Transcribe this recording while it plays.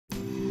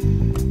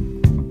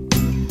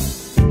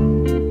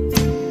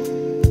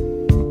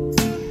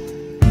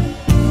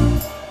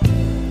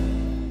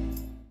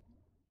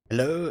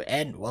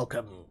and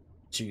welcome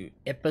to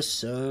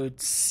episode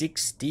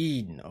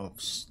 16 of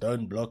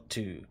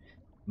Stoneblock2.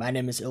 My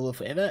name is Ilwa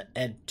Forever,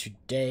 and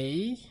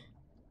today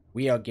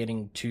we are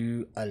getting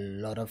to a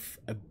lot of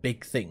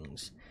big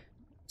things.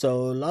 So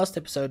last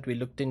episode we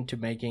looked into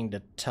making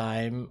the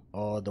time,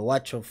 or the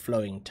watch of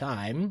flowing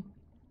time,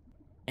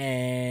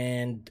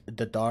 and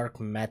the dark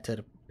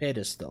matter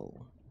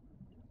pedestal.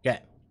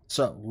 Okay,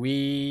 so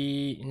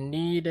we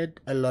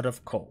needed a lot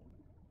of coal.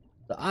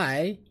 So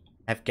I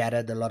have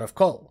gathered a lot of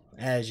coal.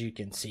 As you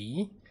can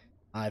see,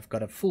 I've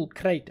got a full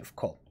crate of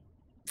coal.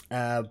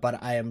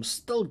 But I am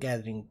still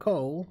gathering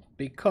coal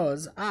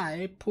because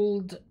I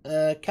pulled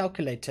a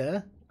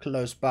calculator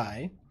close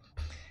by,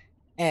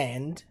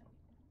 and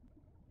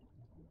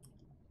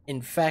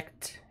in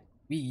fact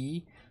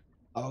we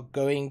are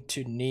going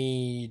to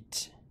need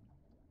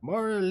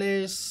more or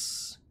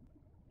less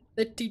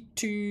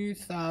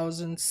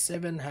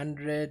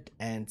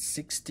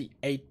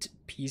 32,768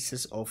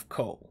 pieces of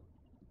coal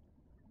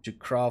to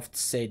craft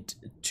said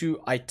two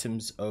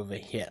items over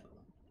here.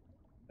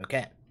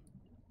 Okay,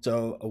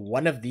 so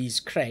one of these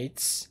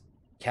crates,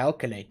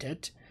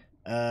 calculated,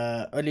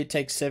 only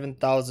takes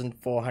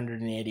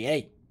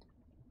 7,488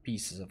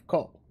 pieces of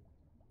coal.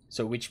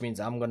 So which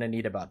means I'm gonna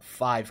need about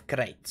 5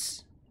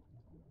 crates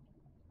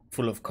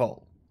full of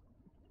coal.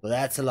 So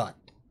that's a lot.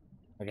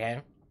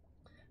 Okay,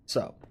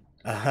 so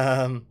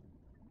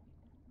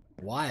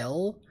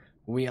while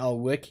we are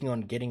working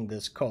on getting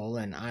this coal,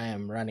 and I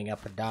am running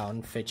up and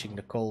down fetching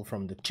the coal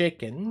from the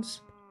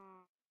chickens.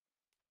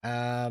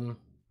 They're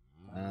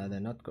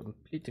not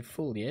completely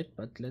full yet,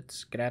 but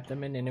let's grab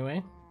them in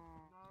anyway.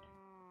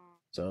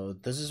 So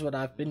this is what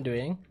I've been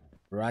doing,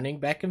 running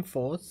back and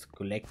forth,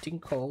 collecting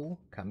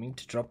coal, coming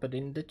to drop it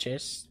in the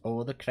chest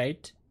or the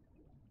crate,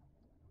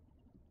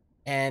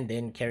 and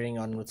then carrying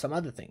on with some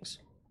other things.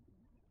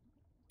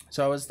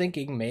 So I was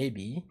thinking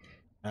maybe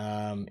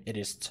it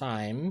is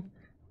time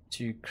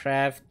to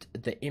craft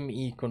the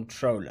ME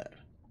controller.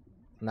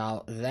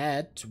 Now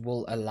that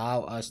will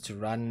allow us to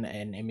run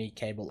an ME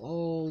cable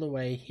all the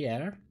way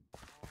here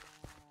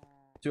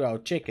to our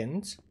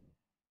chickens.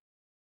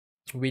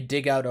 We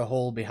dig out a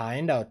hole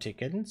behind our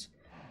chickens.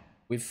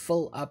 We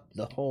fill up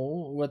the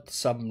hole with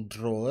some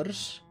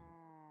drawers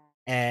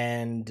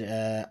and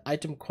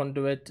item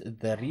conduit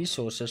the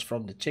resources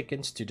from the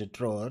chickens to the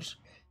drawers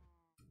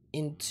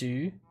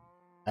into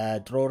a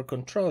drawer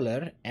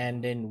controller,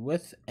 and then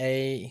with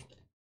a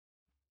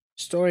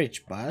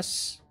storage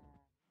bus,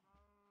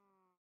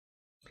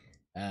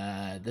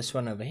 this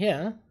one over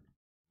here,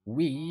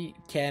 we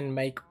can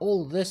make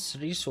all this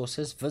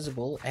resources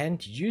visible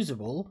and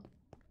usable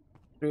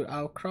through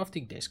our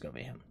crafting desk over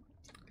here,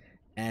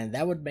 and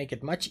that would make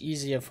it much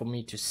easier for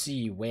me to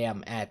see where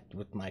I'm at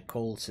with my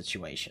coal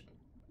situation.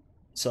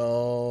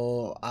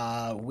 So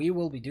we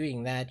will be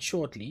doing that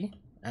shortly.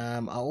 I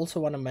also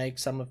want to make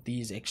some of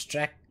these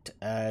extract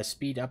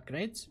speed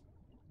upgrades,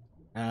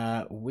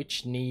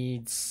 which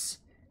needs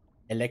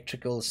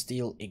electrical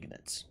steel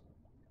ingots.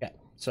 Okay,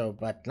 so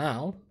but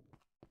now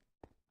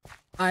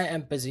I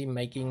am busy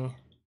making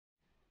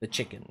the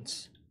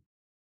chickens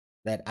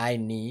that I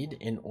need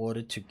in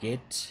order to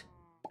get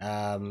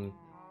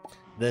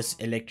this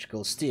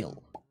electrical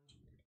steel.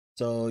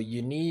 So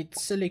you need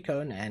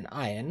silicone and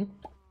iron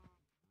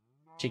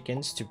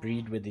chickens to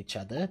breed with each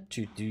other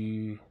to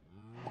do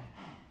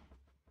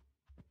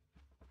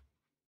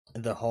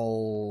the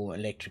whole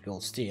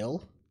electrical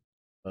steel.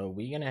 So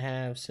we're gonna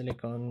have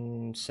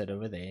silicone set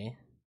over there.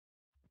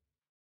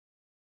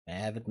 I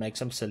have it make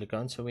some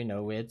silicone so we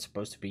know where it's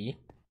supposed to be,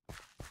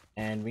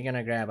 and we're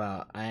gonna grab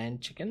our iron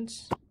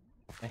chickens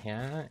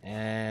here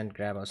and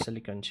grab our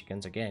silicone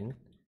chickens again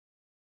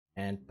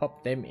and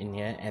pop them in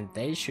here, and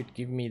they should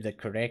give me the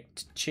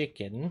correct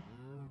chicken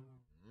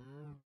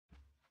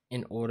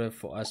in order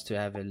for us to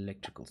have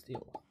electrical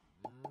steel.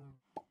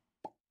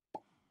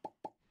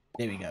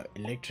 There we go,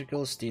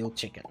 electrical steel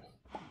chicken.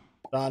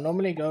 So I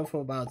normally go for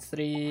about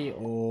 3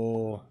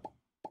 or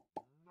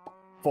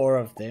 4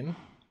 of them.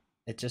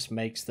 It just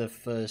makes the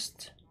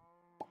first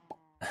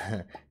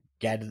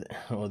gather,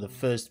 or the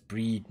first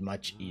breed,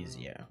 much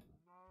easier.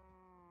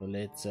 So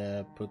let's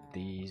put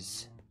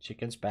these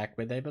chickens back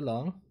where they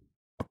belong.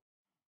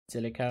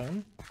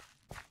 Silicone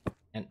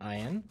and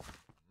iron.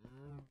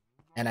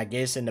 And I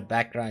guess in the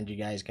background you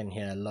guys can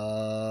hear a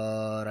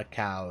lot of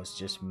cows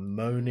just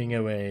moaning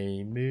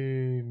away.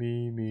 Moo,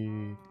 moo,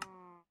 moo.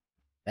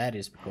 That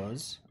is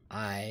because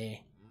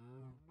I,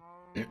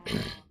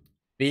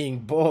 being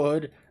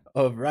bored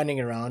of running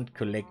around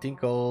collecting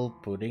coal,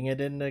 putting it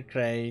in the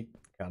crate,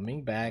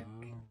 coming back,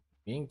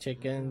 being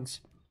chickens,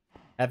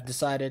 have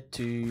decided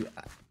to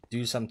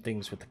do some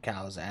things with the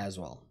cows as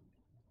well.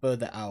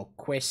 Further our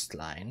quest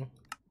line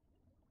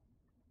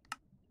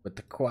with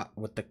the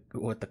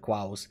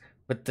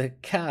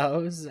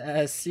cows,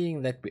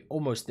 seeing that we're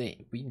almost there.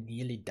 We're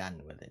nearly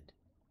done with it.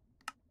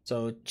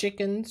 So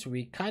chickens,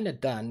 we kind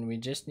of done. We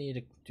just need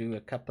to do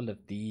a couple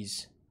of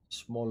these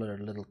smaller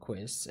little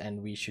quests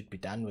and we should be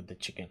done with the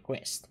chicken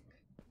quest.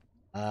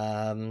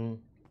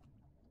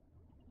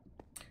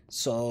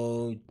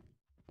 So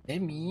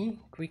let me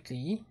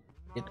quickly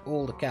get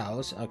all the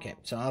cows. Okay,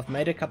 so I've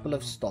made a couple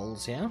of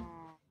stalls here.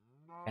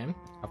 Okay,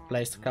 I've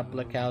placed a couple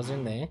of cows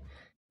in there.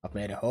 I've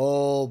made a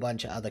whole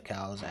bunch of other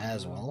cows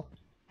as well.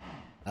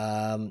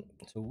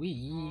 So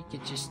we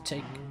could just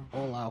take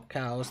all our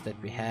cows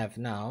that we have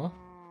now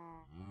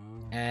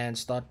and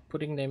start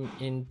putting them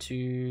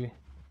into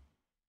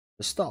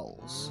the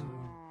stalls.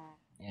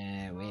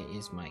 Where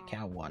is my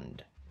cow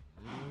wand?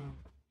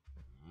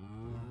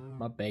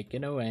 My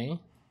bacon away.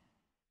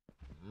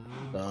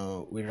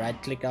 So we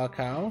right click our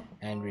cow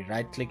and we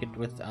right click it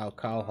with our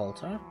cow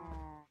halter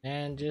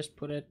and just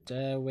put it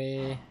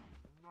anywhere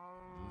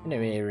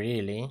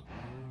really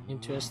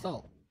into a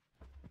stall.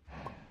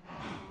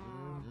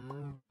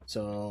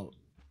 So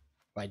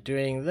by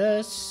doing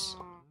this,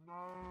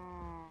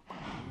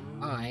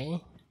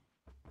 I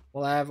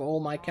will have all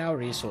my cow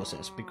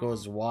resources,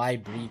 because why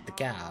breed the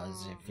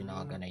cows if you're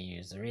not gonna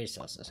use the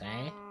resources,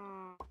 eh?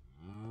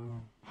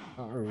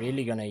 Not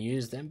really gonna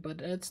use them,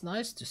 but it's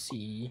nice to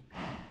see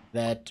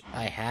that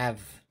I have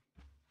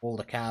all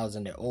the cows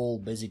and they're all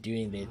busy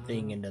doing their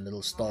thing in the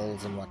little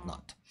stalls and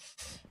whatnot.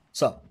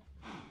 So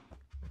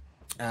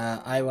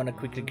I want to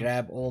quickly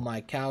grab all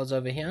my cows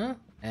over here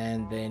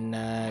and then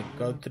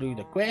go through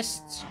the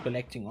quests,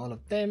 collecting all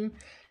of them,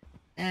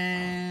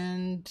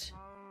 and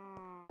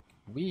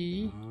there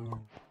we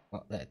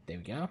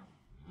go.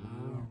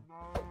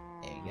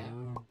 There we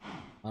go.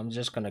 I'm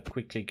just gonna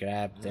quickly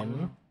grab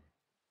them.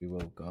 We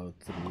will go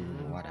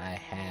through what I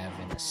have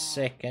in a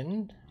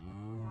second.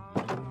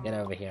 Get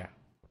over here.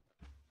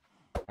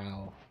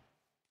 Ow.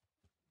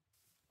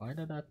 Why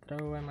did I throw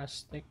away my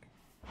stick?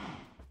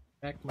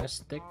 Back my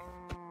stick.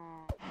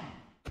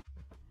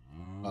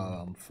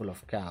 Oh, I'm full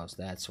of cows,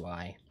 that's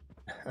why.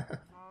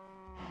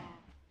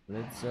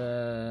 Let's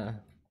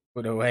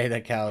put away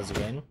the cows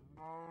again.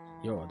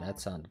 Yo, that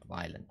sounded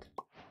violent.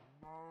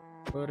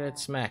 Put it,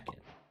 smack it.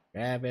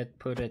 Grab it,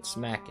 put it,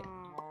 smack it.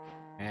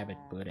 Grab it,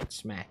 put it,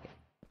 smack it.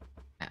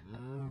 Ah,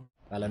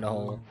 fell in a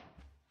hole.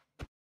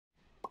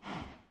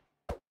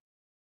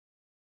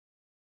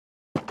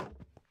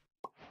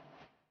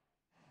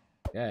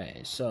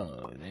 Okay,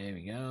 so there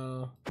we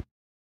go.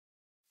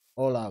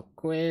 All our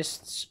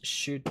quests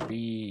should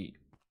be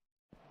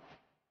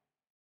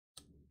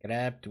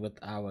grabbed with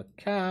our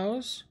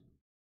cows.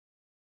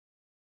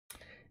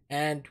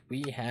 And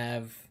we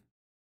have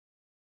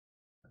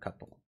a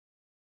couple.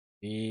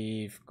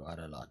 We've got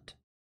a lot.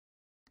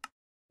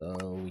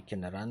 So we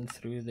can run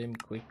through them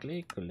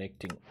quickly,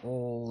 collecting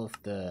all of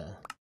the...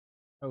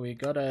 Oh, we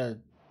got a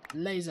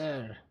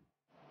laser!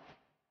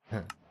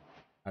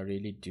 I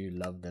really do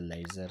love the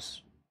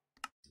lasers.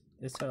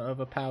 It's so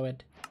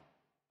overpowered.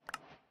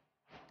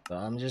 So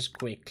I'm just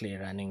quickly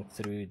running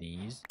through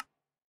these.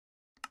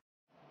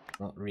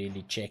 Not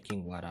really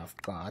checking what I've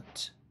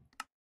got.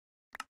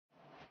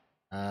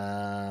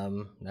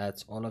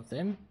 That's all of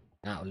them.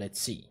 Now let's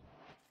see.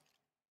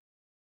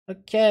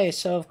 Okay,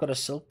 so I've got a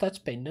silk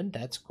touch pendant.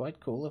 That's quite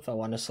cool if I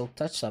want to silk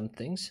touch some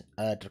things.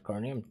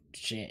 Draconium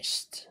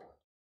chest.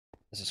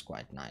 This is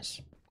quite nice.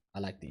 I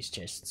like these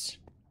chests.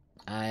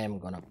 I am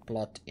gonna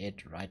plot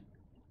it right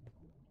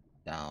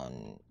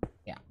down.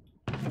 Yeah.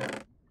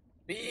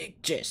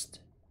 Big chest.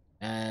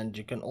 And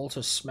you can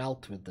also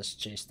smelt with this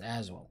chest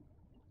as well.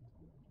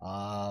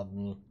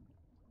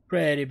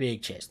 Pretty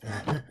big chest.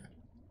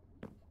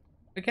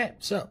 Okay,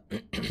 so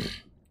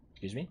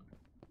excuse me.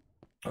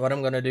 What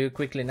I'm gonna do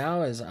quickly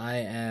now is I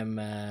am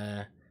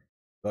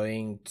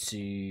going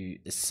to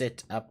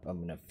set up. I'm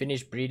gonna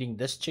finish breeding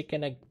this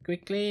chicken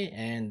quickly,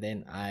 and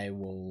then I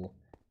will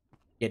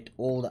get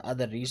all the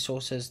other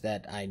resources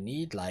that I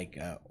need, like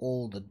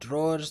all the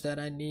drawers that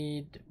I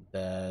need,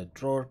 the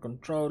drawer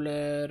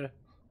controller,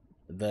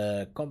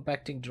 the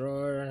compacting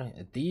drawer.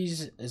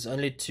 These is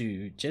only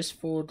 2, just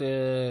for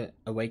the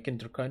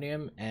awakened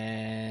draconium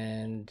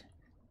and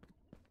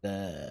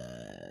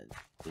the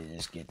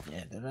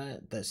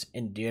this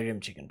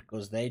endurium chicken,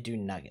 because they do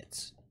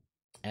nuggets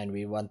and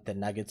we want the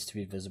nuggets to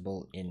be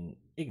visible in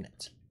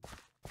Ignite.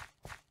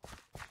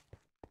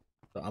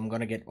 So I'm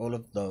gonna get all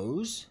of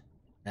those,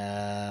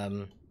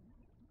 and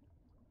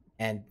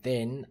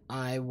then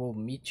I will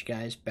meet you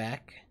guys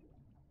back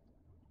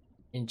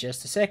in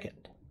just a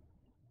second.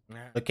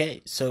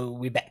 Okay, so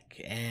we're back,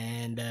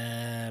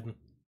 and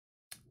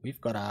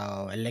we've got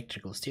our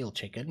electrical steel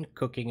chicken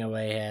cooking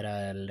away at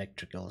our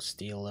electrical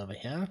steel over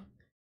here.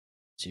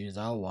 Let's use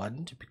our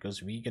wand,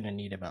 because we're gonna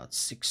need about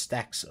 6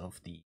 stacks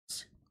of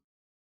these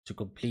to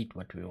complete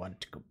what we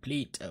want to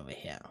complete over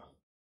here.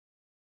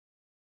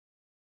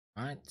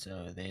 Alright,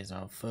 so there's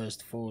our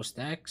first 4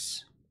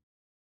 stacks.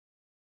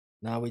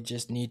 Now we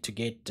just need to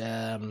get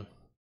 2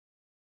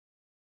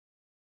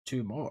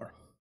 more.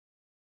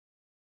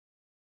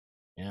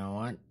 You know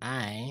what?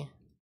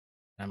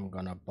 I'm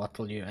gonna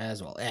bottle you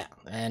as well. Yeah,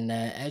 and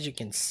as you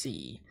can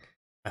see,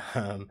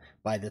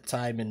 by the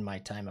time in my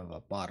time of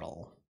a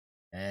bottle,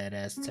 it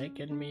has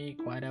taken me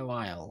quite a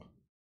while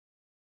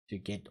to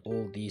get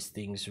all these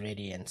things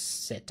ready and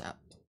set up.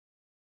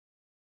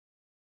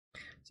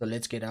 So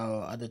let's get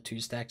our other 2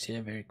 stacks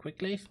here very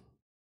quickly.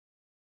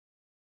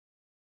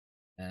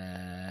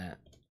 There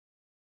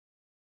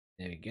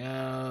we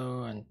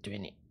go, and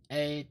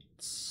 28.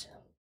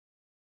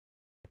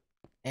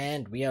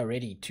 And we are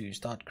ready to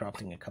start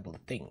crafting a couple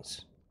of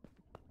things.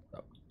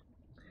 So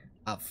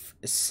I've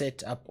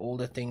set up all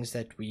the things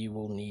that we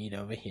will need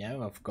over here.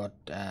 I've got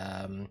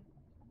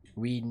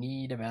we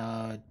need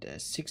about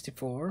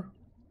 64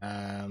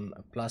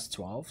 plus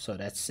 12, so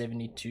that's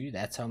 72.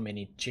 That's how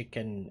many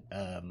chicken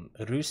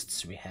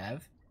roosts we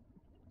have.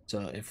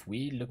 So if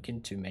we look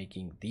into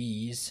making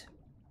these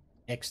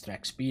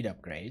extract speed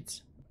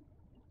upgrades,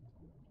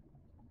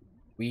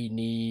 we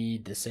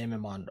need the same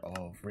amount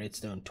of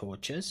redstone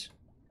torches.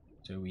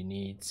 So we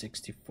need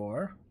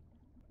 64.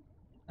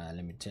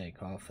 Let me take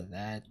half of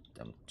that.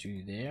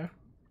 2 there.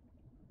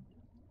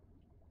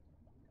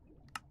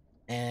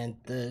 And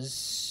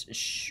this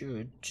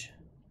should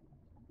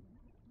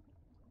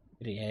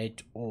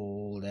create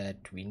all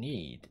that we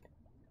need.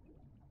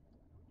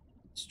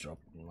 Let's drop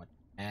in what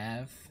we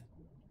have.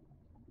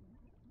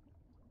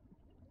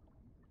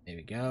 There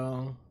we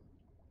go.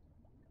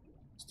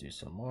 Let's do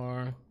some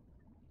more.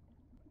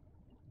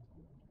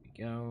 There we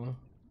go.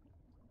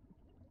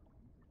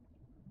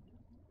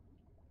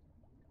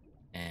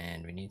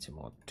 And we need some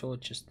more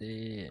torches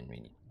there, and we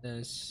need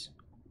this.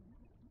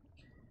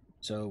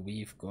 So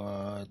we've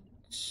got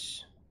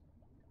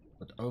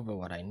over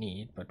what I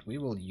need, but we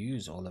will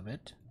use all of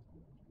it.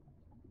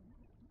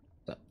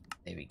 So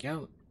there we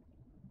go.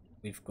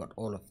 We've got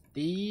all of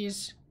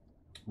these.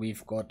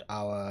 We've got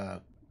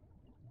our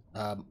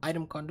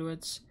item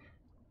conduits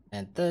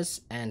and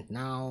this, and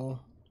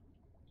now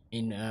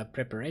in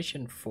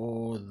preparation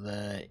for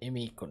the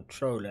ME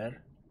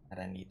controller that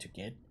I need to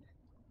get,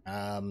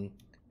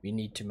 we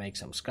need to make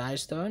some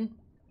skystone,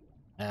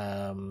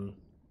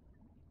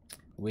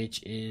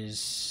 which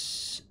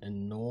is a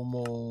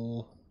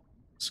normal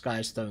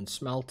skystone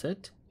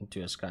smelted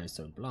into a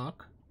skystone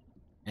block.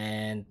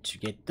 And to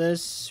get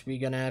this, we're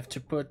gonna have to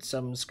put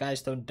some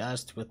skystone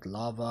dust with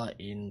lava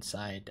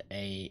inside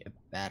a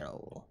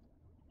barrel.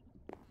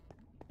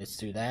 Let's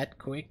do that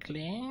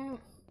quickly.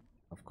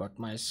 I've got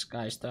my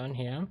skystone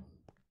here,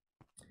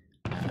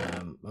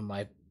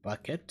 my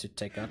bucket to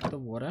take out the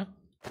water.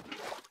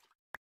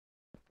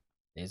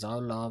 There's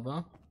our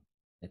lava.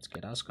 Let's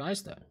get our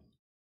skystone.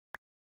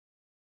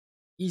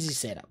 Easy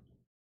setup.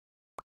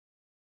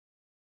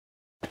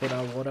 Put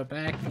our water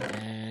back,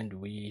 and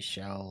we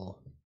shall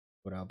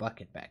put our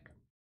bucket back.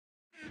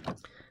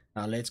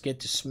 Now let's get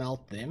to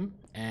smelt them,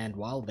 and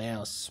while they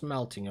are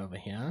smelting over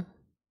here,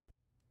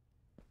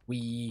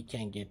 we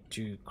can get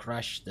to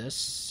crush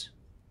this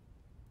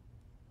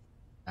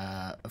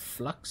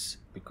flux,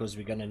 because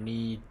we're gonna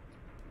need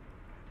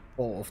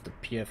 4 of the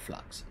pure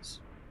fluxes.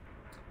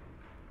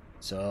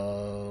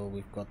 So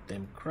we've got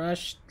them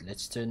crushed.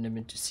 Let's turn them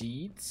into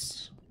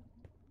seeds.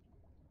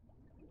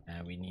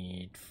 And we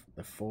need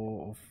the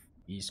 4 of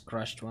these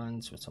crushed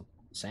ones with some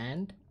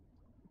sand.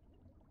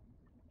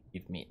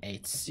 Give me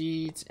 8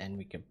 seeds, and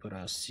we can put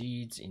our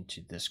seeds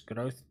into this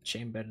growth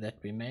chamber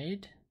that we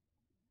made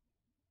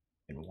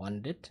and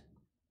wand it.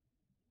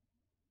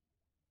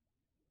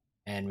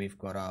 And we've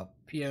got our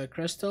pure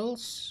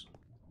crystals,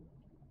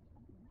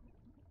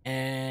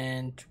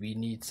 and we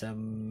need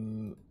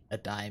a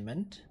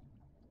diamond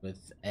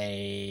with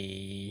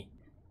a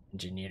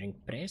engineering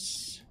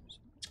press. So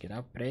let's get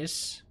our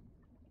press.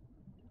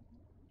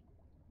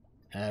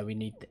 We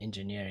need the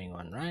engineering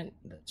one, right?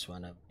 That's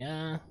one up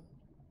here.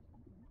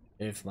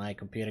 If my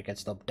computer can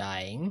stop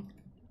dying.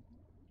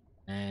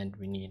 And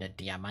we need a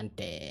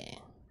diamante.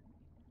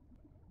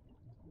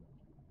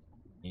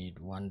 Need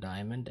 1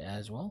 diamond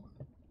as well.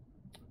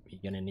 We're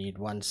gonna need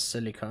 1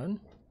 silicone.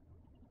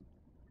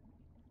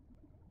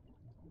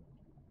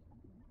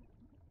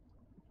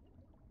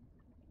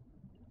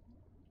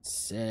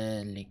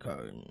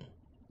 Silicone.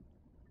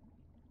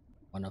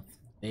 1 of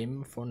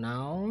them for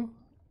now.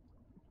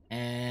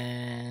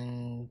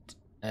 And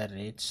a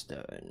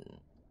redstone.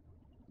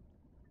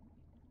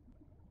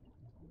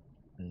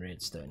 And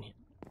redstone here.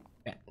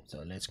 Okay,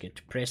 so let's get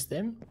to press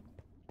them.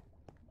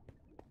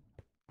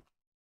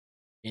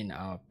 In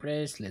our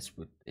press, let's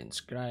put the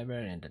inscriber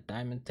and the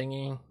diamond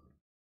thingy.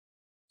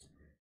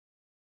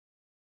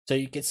 So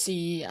you can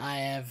see I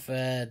have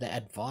the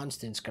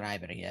advanced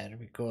inscriber here,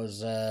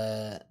 because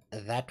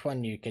that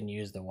one you can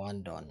use the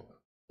wand on.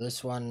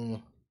 This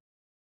one,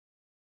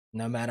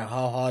 no matter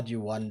how hard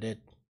you wand it,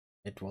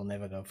 it will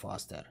never go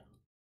faster.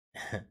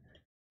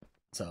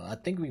 So I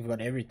think we've got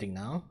everything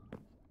now.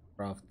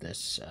 Craft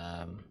this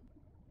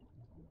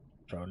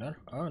controller.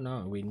 Oh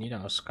no, we need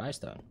our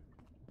skystone.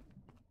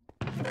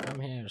 Come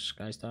here,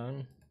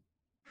 skystone.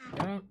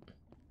 Yeah.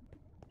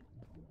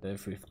 So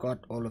if we've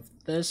got all of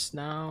this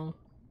now,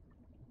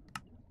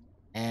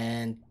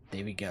 and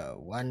there we go,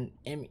 1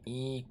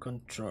 ME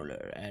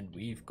controller, and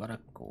we've got a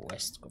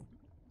quest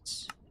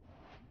complete.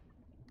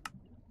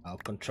 Our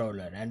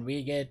controller, and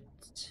we get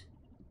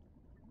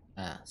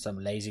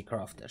some lazy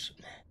crafters.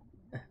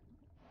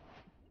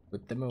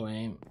 Put them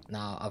away.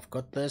 Now I've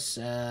got this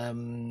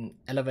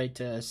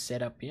elevator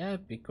set up here,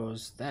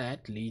 because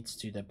that leads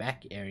to the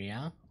back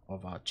area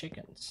of our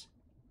chickens.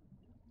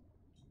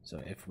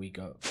 So if we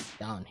go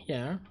down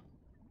here,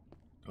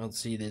 we'll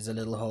see there's a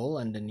little hole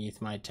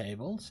underneath my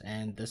tables,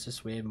 and this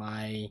is where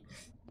my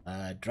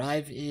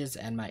drive is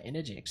and my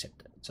energy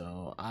acceptor.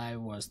 So I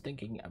was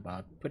thinking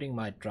about putting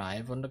my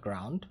drive on the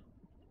ground,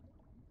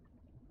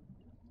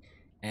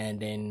 and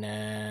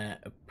then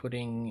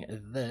putting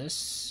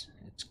this.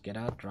 Let's get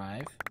our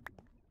drive.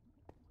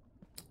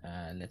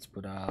 Let's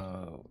put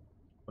our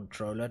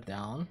controller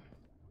down.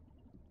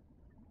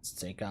 Let's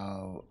take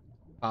our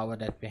power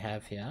that we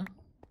have here,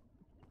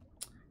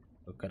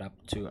 hook it up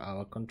to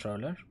our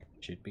controller.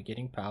 Should be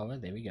getting power.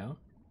 There we go.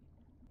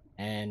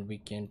 And we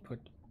can put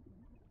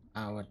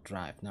our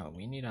drive. No,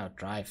 we need our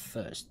drive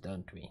first,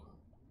 don't we?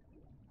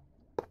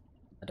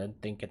 I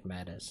don't think it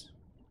matters.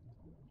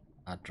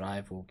 Our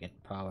drive will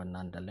get power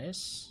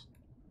nonetheless.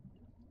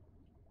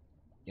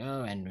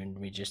 Go, and when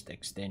we just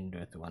extend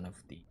with one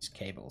of these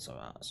cables of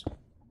ours.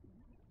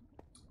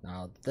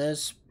 Now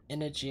this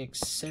energy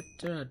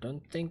acceptor, I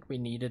don't think we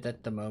need it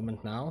at the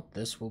moment. Now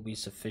this will be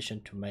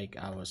sufficient to make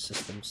our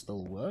system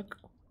still work,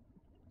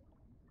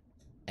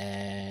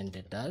 and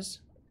it does.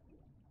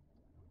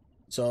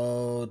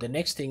 So the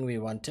next thing we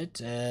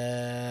wanted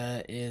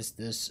is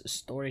this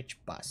storage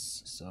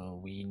bus. So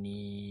we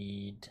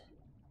need,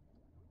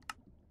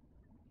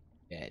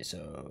 okay,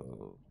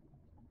 so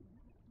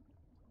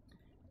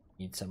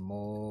need some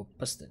more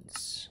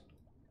pistons.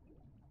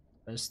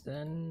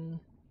 Piston,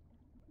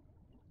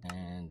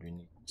 and we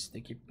need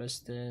sticky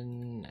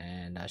piston,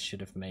 and I should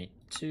have made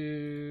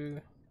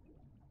 2.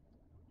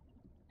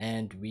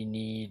 And we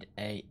need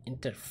a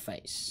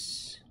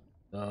interface.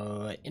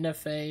 So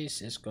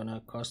interface is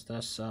gonna cost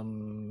us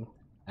some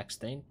black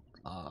stained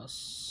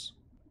glass,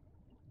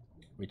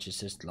 which is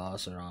just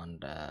glass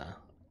around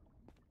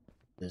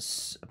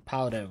this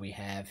powder we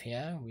have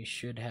here. We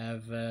should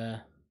have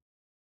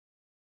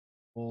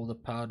all the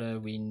powder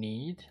we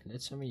need.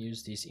 Let's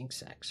use these ink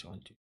sacs.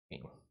 1, 2,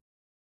 3,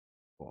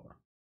 4.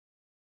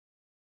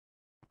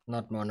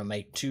 Not want to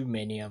make too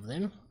many of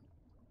them.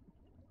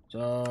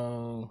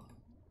 So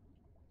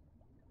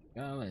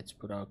let's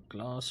put our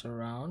glass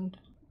around.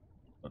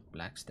 Put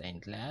black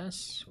stained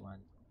glass. 1,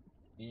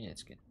 2,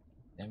 let's get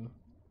them.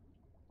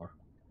 4,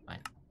 fine.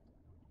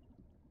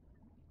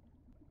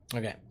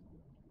 Okay.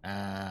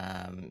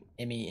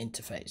 ME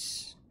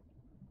interface.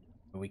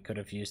 We could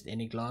have used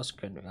any glass.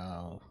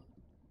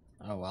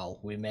 Oh well,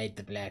 we made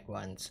the black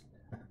ones.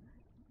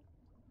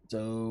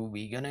 So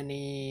we're gonna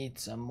need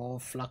some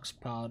more flux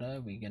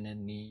powder. We're gonna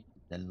need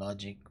the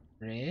logic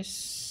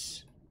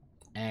press,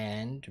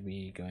 and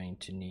we're going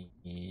to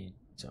need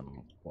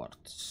some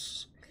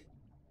quartz.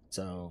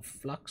 So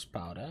flux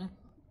powder,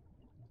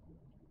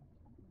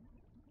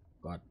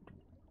 got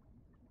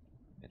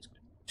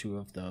 2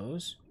 of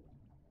those.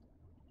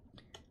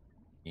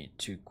 Need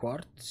 2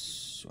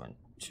 quartz. 1,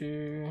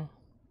 2,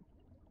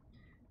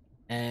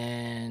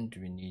 and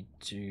we need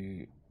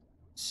 2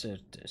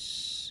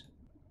 certus,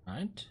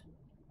 right?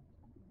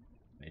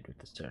 Made with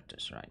the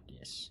certus, right?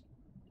 Yes.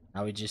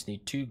 Now we just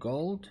need 2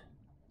 gold.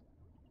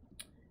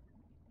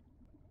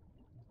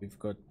 We've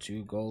got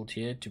 2 gold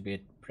here to be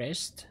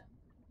pressed.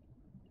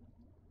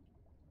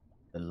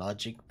 The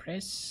logic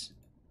press,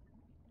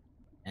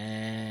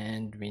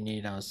 and we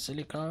need our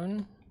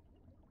silicone,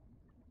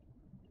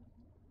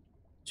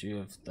 2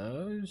 of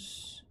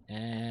those,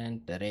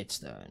 and the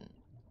redstone,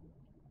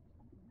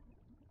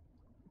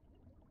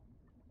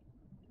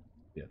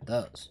 2 of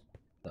those.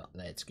 So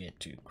let's get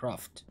to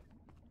craft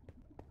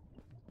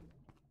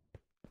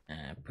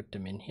and put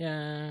them in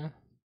here.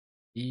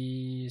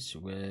 These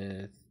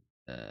with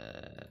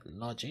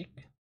logic,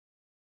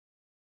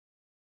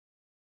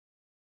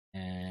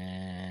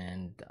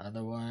 and the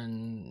other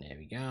one, there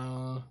we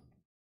go.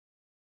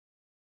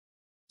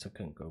 So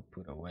can go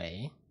put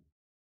away.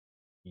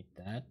 Need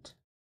that.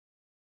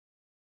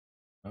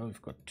 Oh,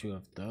 we've got 2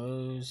 of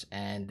those,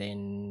 and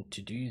then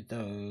to do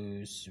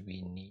those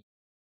we need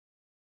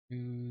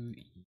 2,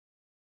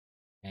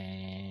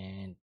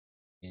 and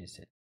is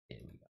it? There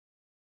we go.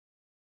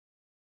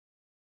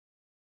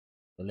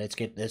 So let's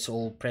get this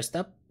all pressed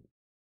up.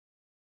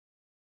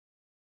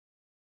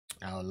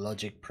 Our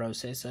logic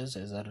processors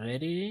is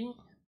ready.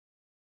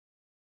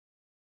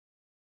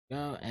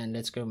 Go, and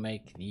let's go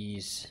make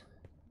these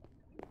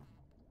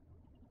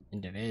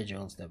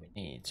individuals that we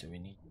need. So we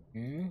need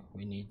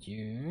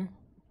you,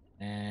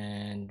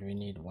 and we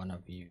need one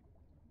of you.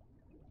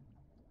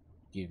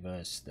 Give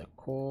us the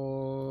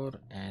core,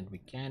 and we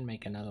can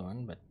make another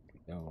one, but we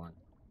don't want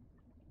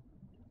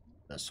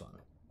this one.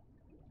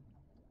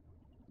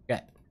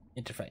 Okay,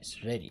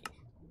 interface ready.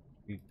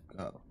 You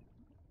go.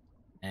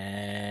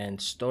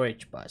 And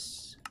storage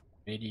bus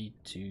ready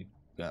to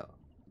go.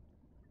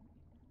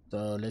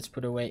 So let's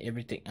put away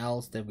everything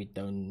else that we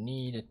don't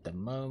need at the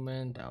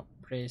moment. Our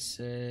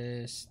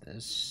presses,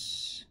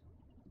 this,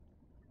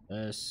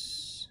 the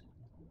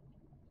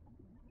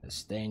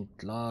stained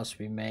glass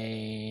we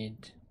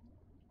made,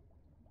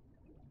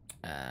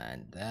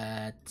 and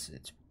that.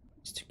 Let's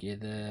put these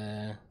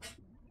together.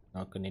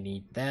 Not gonna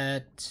need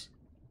that.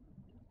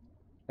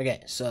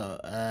 Okay, so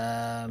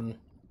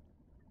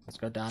let's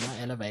go down our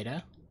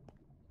elevator.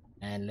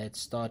 and let's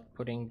start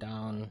putting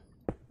down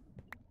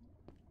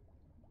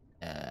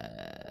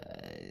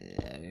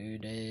you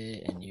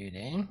there and you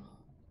there.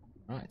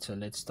 Alright, so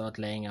let's start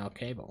laying our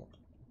cable.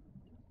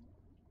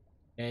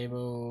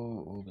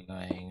 Cable will be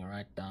going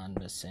right down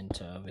the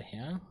center over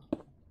here,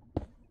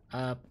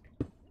 up,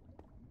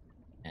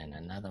 and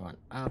another one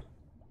up.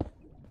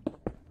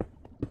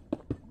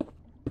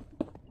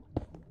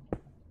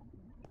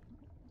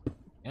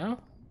 Yeah,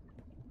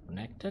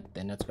 connected.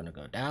 Then it's gonna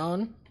go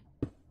down.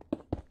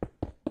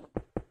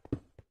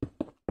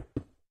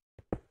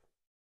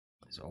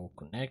 It's all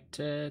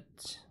connected,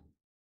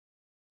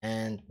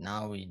 and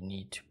now we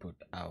need to put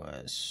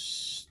our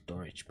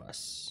storage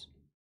bus.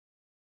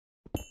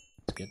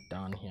 Let's get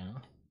down here,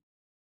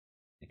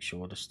 make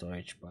sure the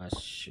storage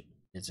bus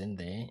is in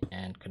there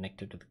and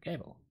connected to the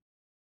cable.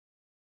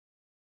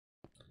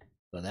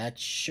 So that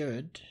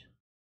should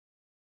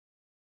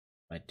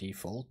by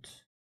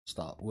default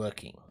start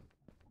working.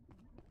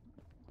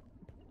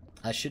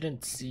 I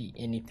shouldn't see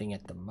anything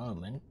at the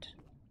moment.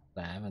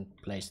 I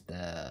haven't placed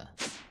the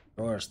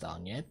drawers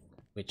down yet,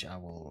 which I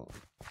will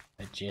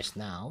adjust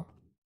now.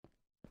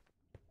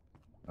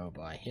 Go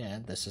by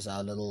here. This is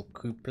our little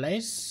coop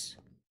place,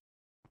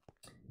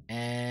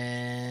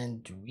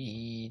 and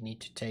we need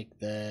to take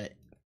the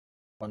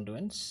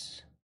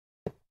conduits,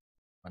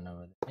 one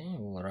over there.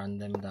 We'll run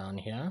them down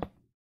here.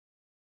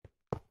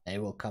 They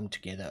will come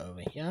together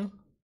over here,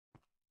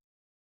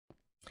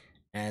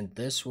 and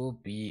this will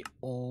be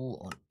all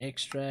on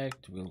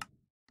extract. We'll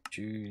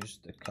choose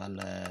the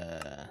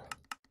color,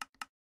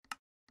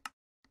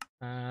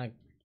 I'm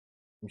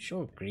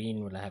sure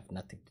green will have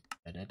nothing to do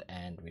with it,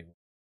 and we will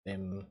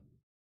them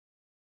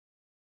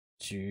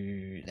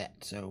to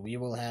that. So we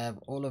will have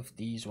all of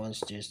these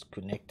ones just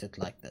connected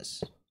like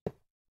this.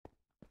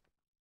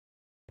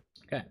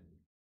 Okay,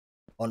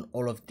 on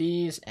all of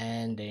these,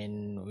 and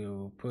then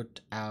we'll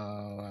put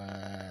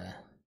our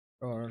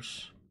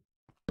drawers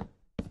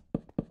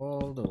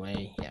all the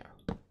way here.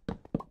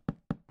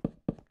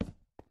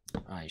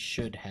 I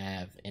should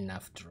have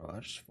enough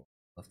drawers for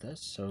all of this,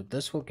 so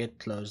this will get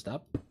closed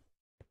up,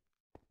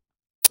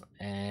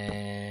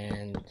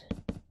 and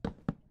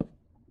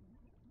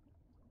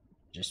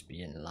just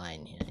be in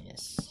line here.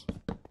 Yes,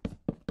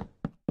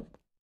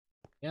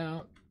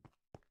 yeah.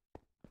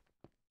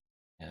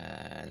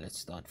 Let's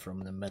start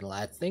from the middle.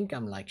 I think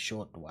I'm like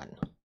short one.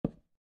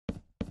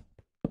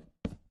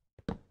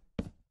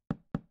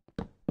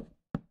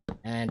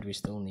 And we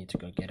still need to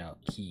go get our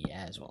key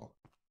as well.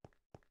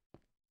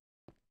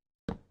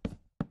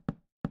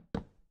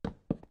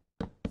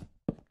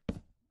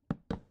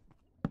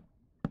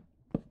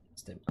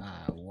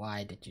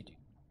 Why did you do?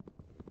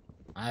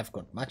 I've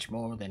got much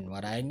more than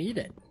what I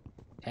needed.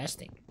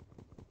 Fantastic.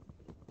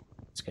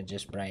 This can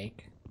just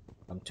break.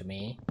 Come to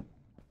me.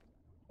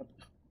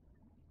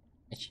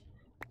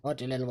 Oh,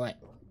 you little boy.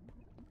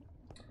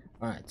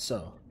 Alright,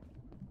 so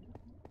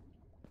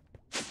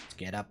let's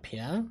get up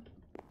here.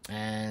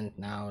 And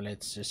now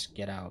let's just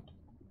get our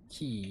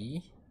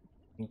key.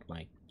 I think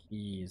my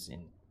key is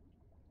in.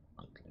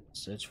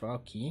 Let's search for our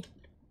key.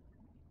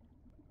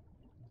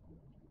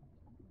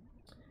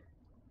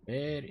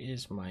 Where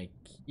is my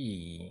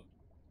key?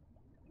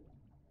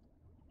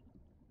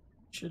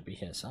 Should be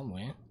here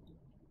somewhere.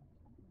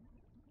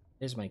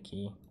 Here's my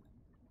key.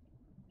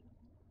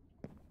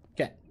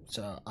 Okay,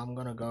 so I'm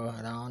gonna go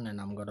down and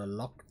I'm gonna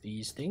lock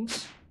these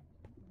things.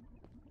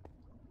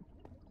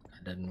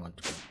 I didn't want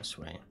to go this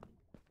way.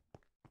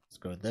 Let's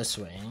go this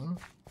way.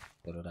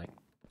 Go to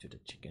to the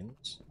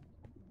chickens.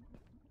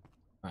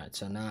 Alright,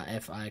 so now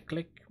if I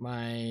click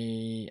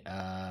my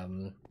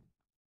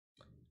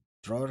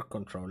drawer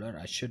controller,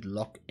 I should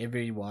lock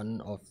every one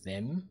of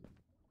them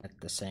at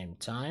the same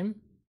time.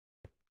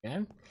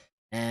 Okay,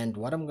 and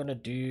what I'm gonna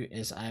do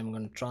is I'm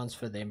gonna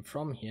transfer them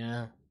from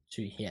here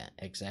to here,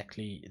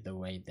 exactly the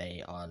way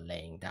they are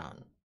laying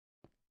down.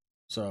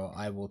 So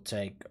I will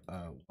take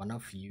one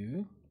of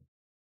you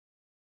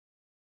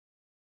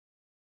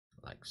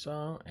like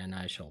so, and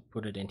I shall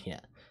put it in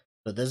here.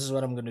 So this is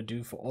what I'm gonna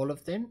do for all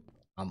of them.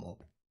 I'm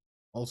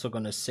also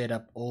gonna set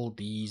up all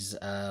these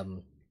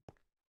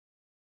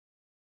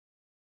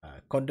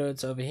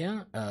conduits over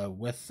here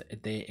with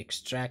the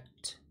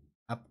extract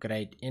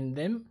upgrade in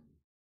them,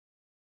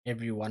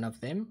 every one of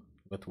them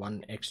with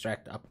one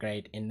extract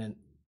upgrade in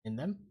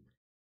them,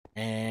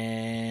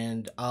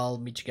 and I'll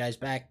meet you guys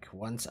back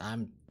once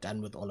I'm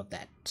done with all of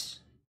that.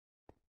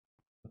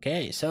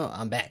 Okay, so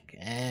I'm back,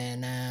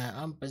 and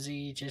I'm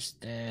busy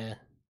just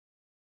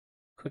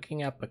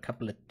cooking up a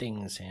couple of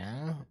things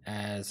here,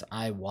 as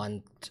I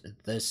want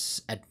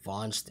this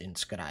advanced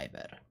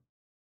inscriber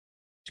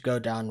to go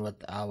down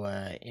with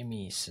our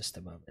ME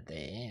system over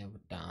there.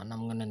 Down,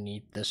 I'm gonna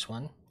need this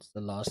one. It's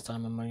the last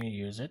time I'm gonna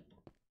use it,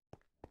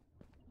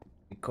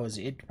 because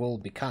it will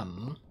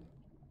become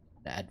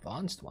the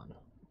advanced one.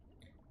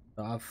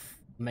 So I've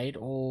made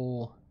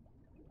all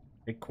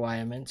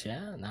requirements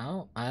here.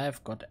 Now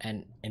I've got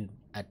an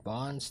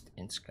advanced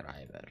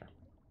inscriber.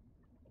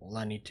 All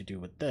I need to do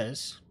with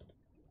this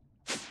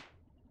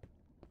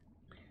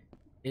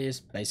is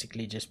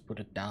basically just put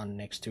it down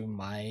next to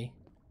my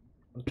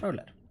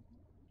controller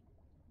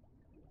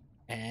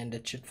and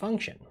it should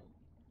function.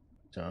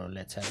 So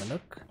let's have a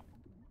look.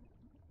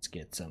 Let's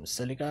get some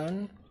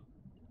silicone.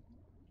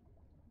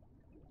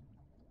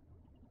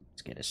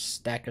 Let's get a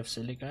stack of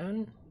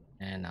silicone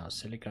and our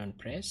silicone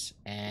press,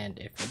 and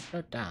if we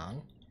go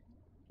down,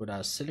 put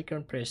our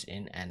silicone press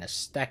in and a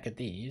stack of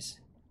these,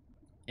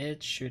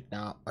 it should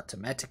now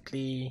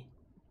automatically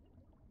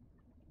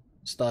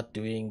start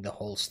doing the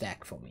whole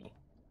stack for me.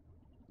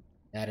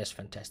 That is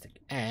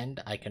fantastic,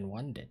 and I can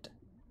wand it.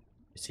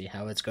 You see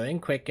how it's going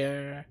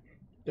quicker?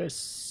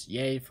 Yes,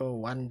 yay for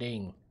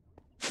wanding.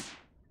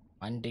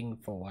 Wanding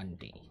for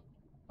wandy.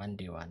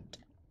 Wandy wand.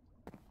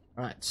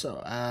 Alright,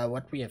 so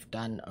what we have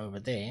done over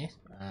there,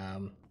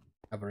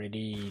 I've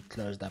already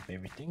closed up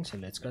everything, so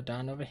let's go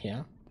down over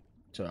here.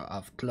 So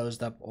I've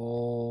closed up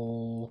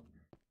all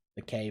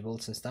the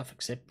cables and stuff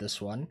except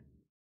this one.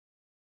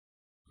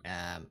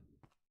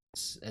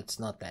 It's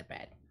not that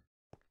bad.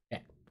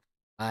 Okay.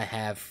 I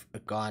have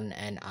gone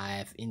and I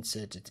have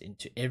inserted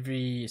into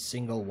every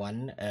single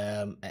one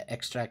an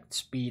extract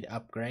speed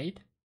upgrade.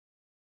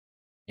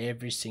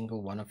 Every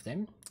single one of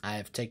them. I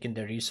have taken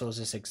the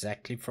resources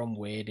exactly from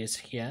where it is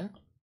here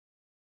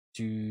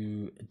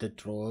to the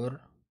drawer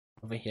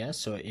over here.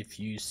 So if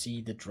you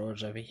see the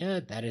drawers over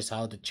here, that is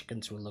how the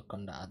chickens will look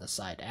on the other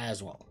side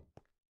as well.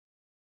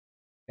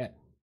 Okay.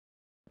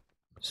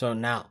 So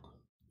now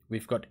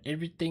we've got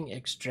everything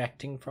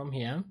extracting from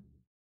here.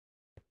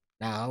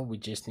 Now we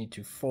just need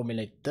to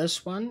formulate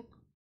this one,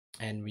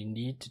 and we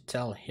need to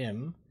tell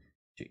him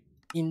to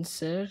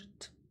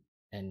insert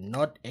and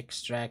not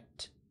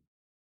extract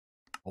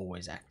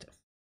always active,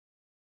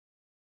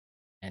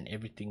 and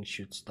everything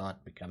should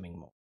start becoming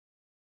more.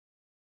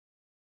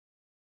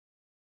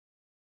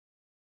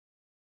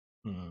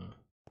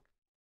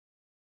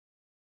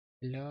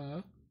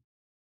 Hello.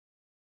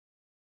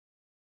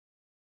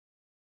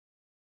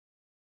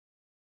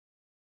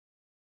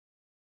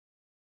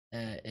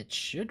 It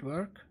should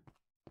work.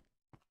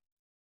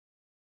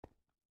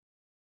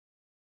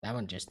 That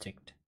one just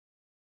ticked.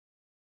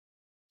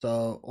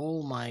 So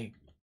all my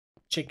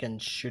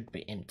chickens should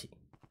be empty.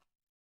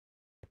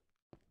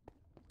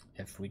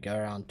 If we go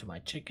around to my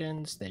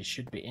chickens, they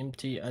should be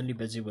empty, only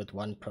busy with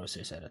one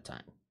process at a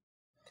time.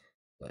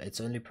 So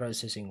it's only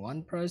processing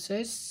one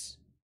process,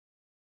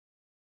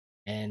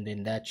 and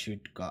then that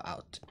should go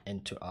out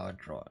into our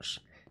drawers.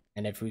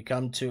 And if we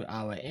come to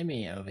our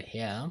Emmy over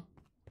here,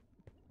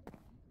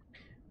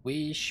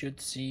 we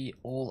should see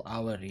all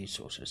our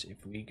resources.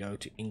 If we go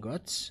to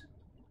ingots,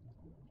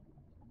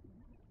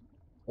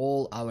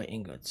 all our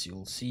ingots,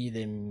 you'll see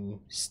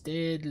them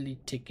steadily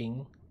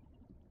ticking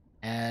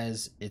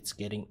as it's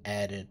getting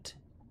added,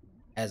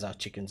 as our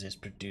chickens is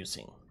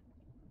producing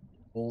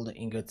all the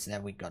ingots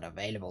that we got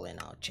available in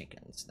our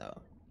chickens.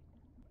 Though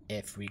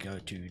if we go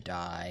to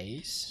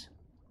dyes,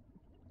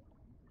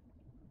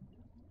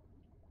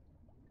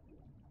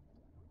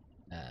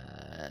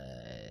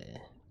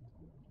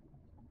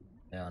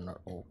 they are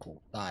not all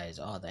called dyes,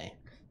 are they?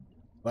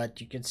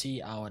 But you can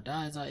see our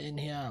dyes are in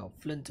here, our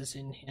flint is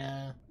in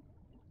here,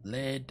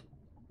 lead,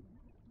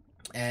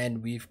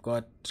 and we've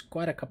got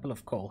quite a couple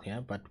of coal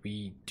here, but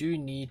we do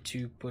need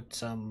to put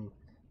some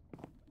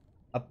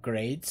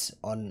upgrades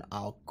on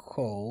our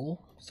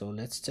coal. So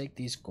let's take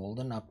these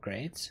golden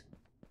upgrades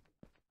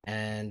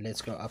and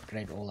let's go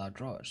upgrade all our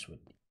drawers with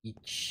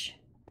each.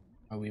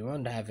 We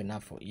won't have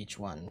enough for each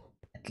one,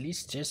 at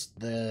least just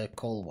the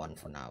coal one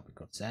for now,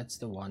 because that's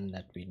the one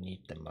that we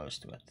need the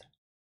most with.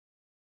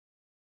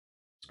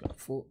 Let's go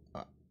full.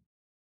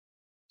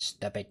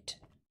 Stop it.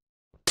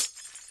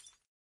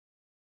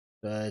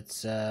 So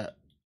it's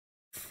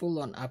full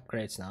on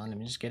upgrades now. Let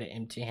me just get an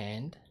empty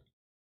hand.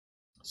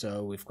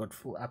 So we've got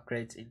full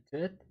upgrades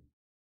into it,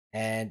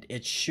 and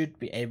it should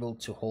be able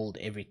to hold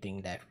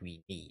everything that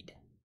we need.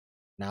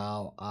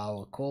 Now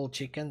our coal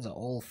chickens are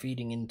all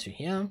feeding into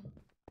here,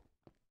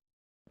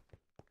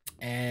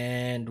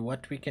 and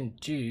what we can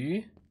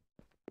do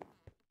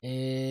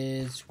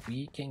is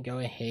we can go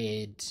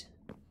ahead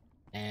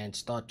and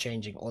start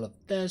changing all of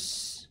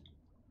this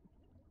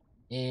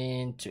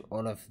into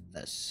all of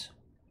this.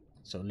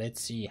 So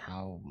let's see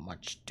how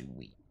much do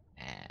we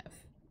have.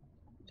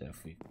 So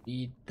if we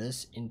feed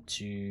this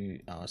into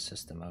our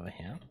system over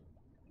here,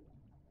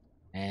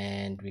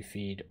 and we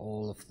feed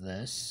all of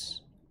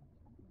this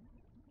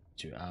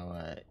to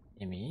our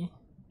Emmy,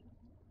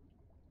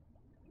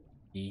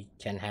 we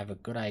can have a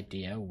good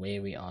idea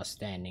where we are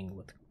standing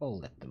with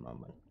coal at the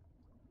moment.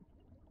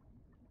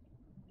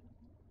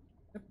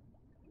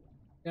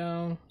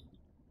 Go.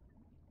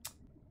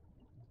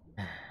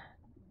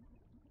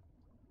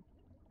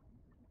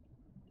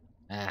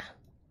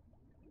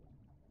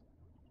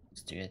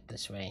 Let's do it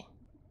this way.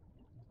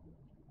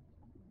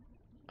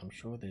 I'm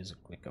sure there's a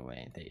quicker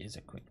way. There is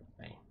a quicker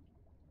way,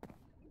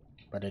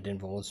 but it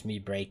involves me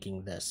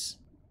breaking this.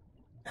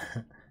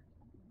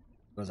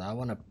 Because I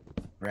want to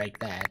break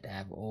that,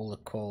 have all the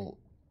coal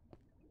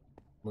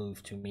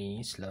move to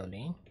me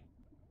slowly.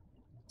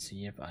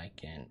 See if I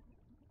can.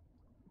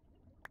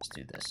 Let's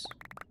do this.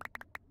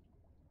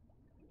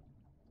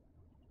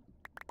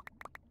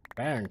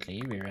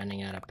 apparently we're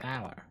running out of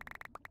power.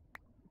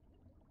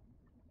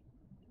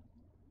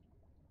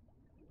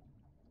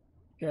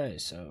 Okay,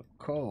 so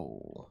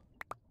coal.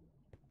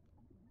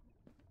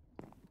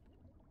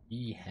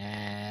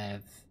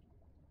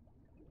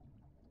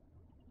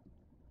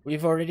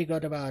 We've already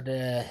got about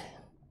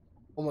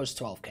almost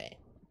 12k.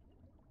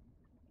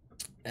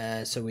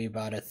 So we're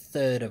about a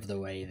third of the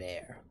way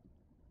there.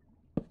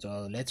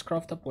 So let's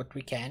craft up what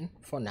we can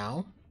for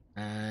now.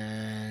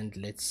 And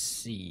let's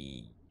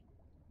see.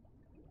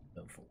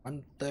 So for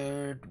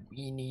 1/3,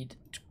 we need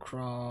to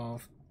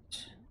craft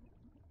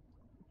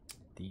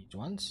these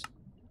ones.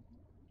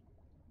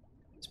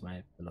 It's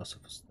my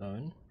philosopher's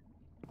stone.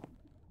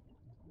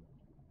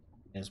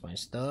 There's my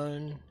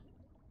stone.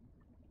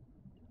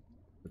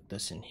 Put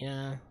this in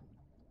here.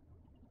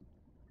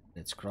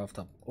 Let's craft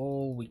up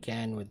all we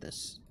can with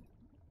this.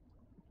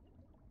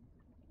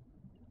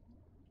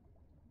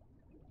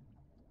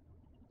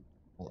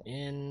 All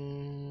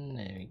in.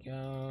 There we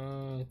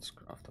go. Let's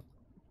craft up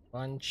a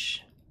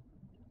bunch.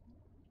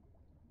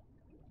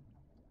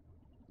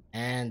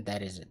 And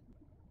that is it.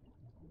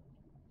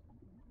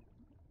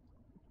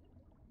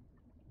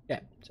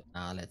 Okay, so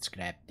now let's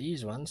grab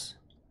these ones.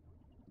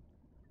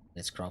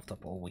 Let's craft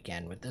up all we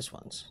can with this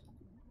ones.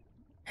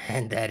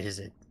 And that is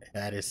it.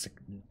 That is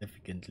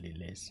significantly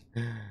less.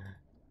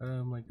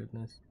 Oh my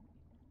goodness.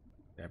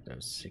 Grab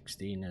those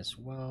 16 as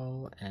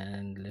well.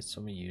 And let's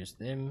use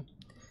them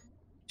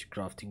to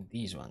crafting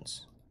these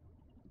ones.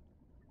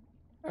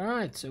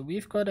 Alright, so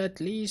we've got at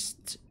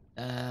least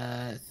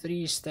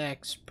 3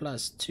 stacks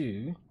plus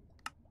 2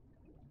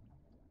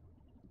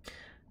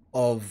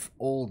 of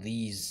all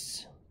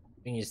these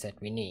things that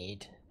we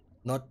need.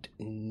 Not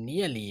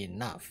nearly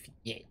enough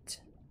yet.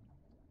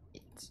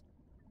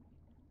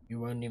 You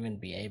won't even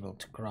be able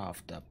to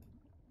craft up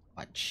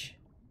much,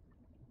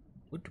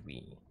 would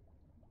we?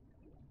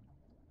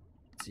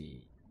 Let's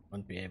see,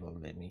 won't be able to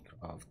let me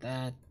craft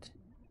that.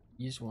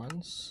 These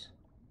ones.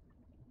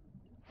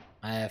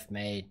 I have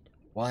made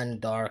 1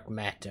 dark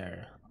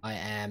matter. I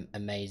am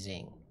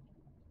amazing.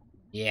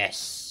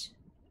 Yes.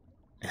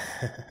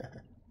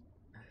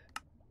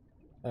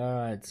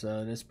 Alright,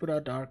 so let's put our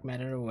dark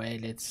matter away.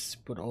 Let's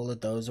put all of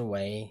those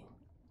away.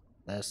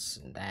 This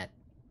and that.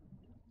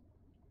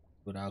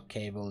 Put our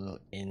cable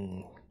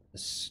in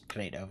this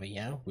crate over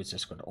here, which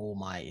has got all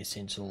my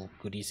essential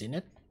goodies in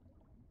it.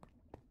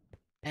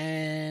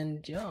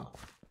 And yeah.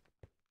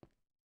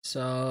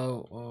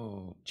 So,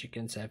 oh,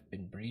 chickens have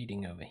been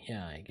breeding over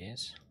here, I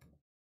guess.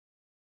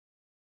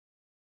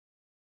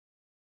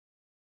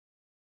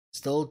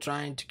 Still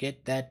trying to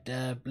get that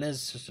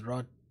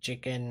blizzard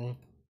chicken.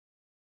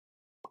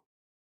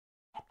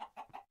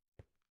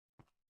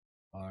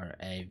 Or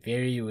a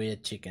very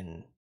weird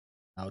chicken.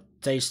 Now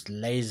taste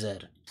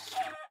laser.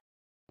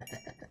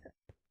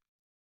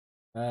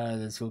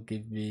 This will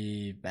give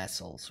me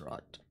basil's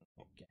rod.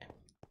 Okay,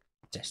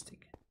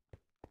 fantastic.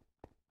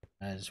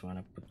 I just want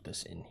to put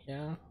this in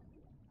here.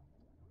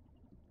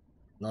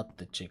 Not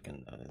the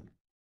chicken though.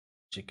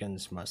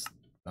 Chickens must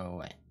go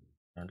away.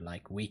 I don't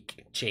like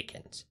weak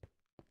chickens.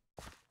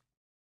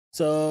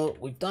 So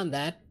we've done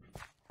that.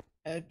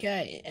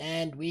 Okay,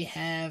 and we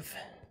have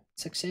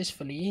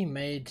successfully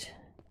made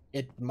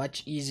it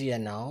much easier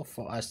now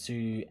for us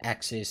to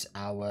access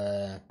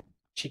our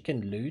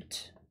chicken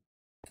loot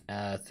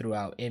through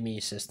our ME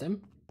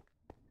system.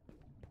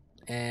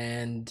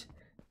 And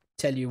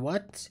tell you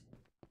what,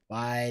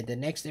 by the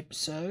next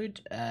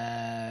episode,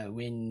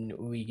 when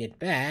we get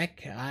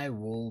back, I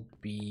will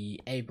be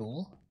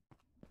able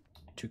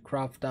to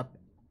craft up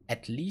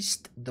at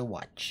least the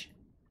watch.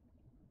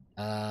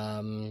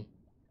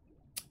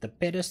 The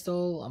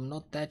pedestal, I'm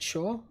not that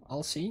sure.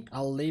 I'll see.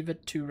 I'll leave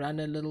it to run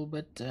a little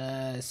bit,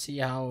 see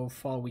how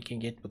far we can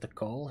get with the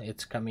coal.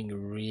 It's coming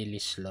really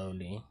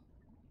slowly.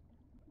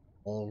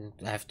 I'll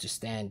have to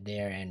stand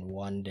there and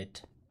wand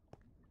it.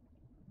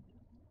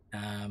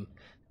 So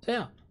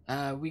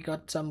yeah, we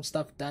got some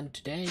stuff done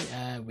today.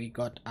 We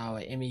got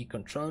our ME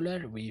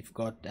controller. We've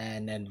got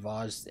an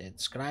advanced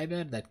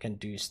inscriber that can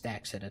do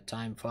stacks at a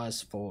time for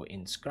us for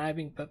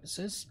inscribing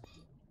purposes.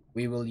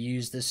 We will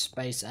use this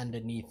space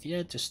underneath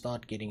here to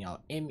start getting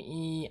our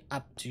ME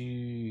up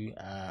to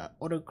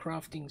auto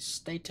crafting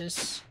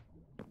status.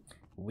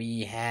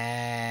 We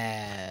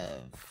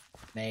have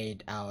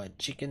made our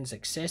chickens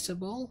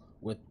accessible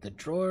with the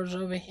drawers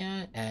over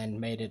here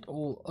and made it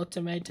all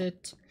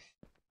automated.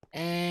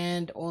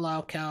 And all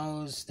our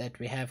cows that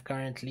we have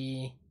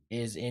currently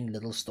is in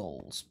little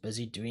stalls,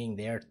 busy doing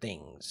their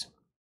things.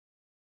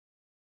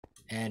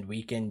 And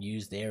we can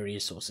use their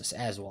resources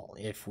as well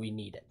if we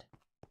need it.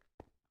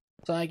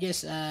 So I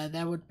guess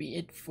that would be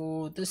it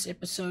for this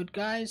episode,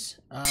 guys.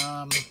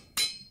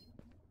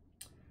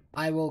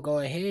 I will go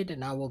ahead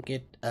and I will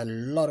get a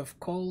lot of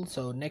coal,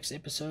 so next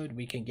episode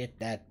we can get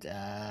that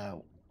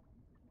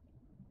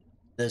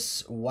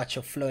this watch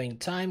of flowing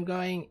time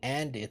going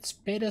and its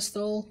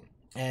pedestal,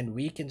 and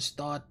we can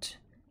start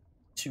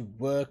to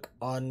work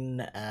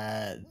on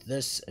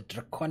this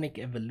draconic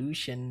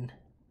evolution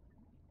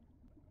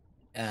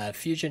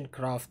fusion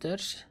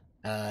crafters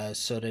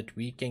so that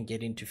we can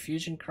get into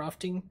fusion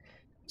crafting,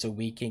 so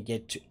we can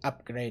get to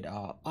upgrade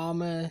our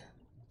armor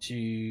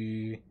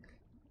to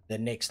the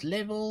next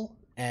level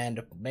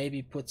and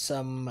maybe put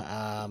some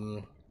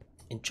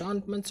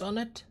enchantments on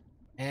it,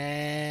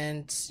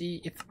 and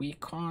see if we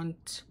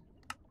can't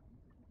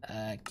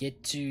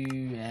get to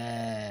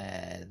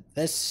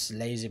this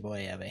lazy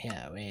boy over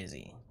here. Where is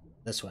he?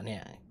 This one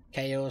here,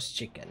 Chaos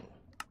Chicken.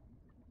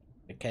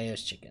 The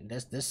Chaos Chicken.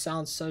 This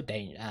sounds so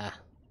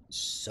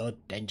so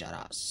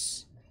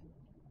dangerous.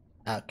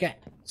 Okay,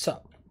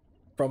 so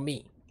from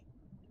me,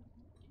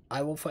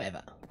 I will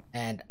forever,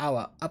 and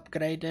our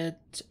upgraded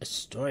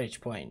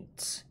storage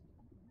points.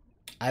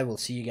 I will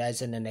see you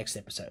guys in the next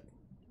episode.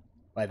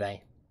 Bye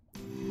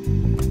bye.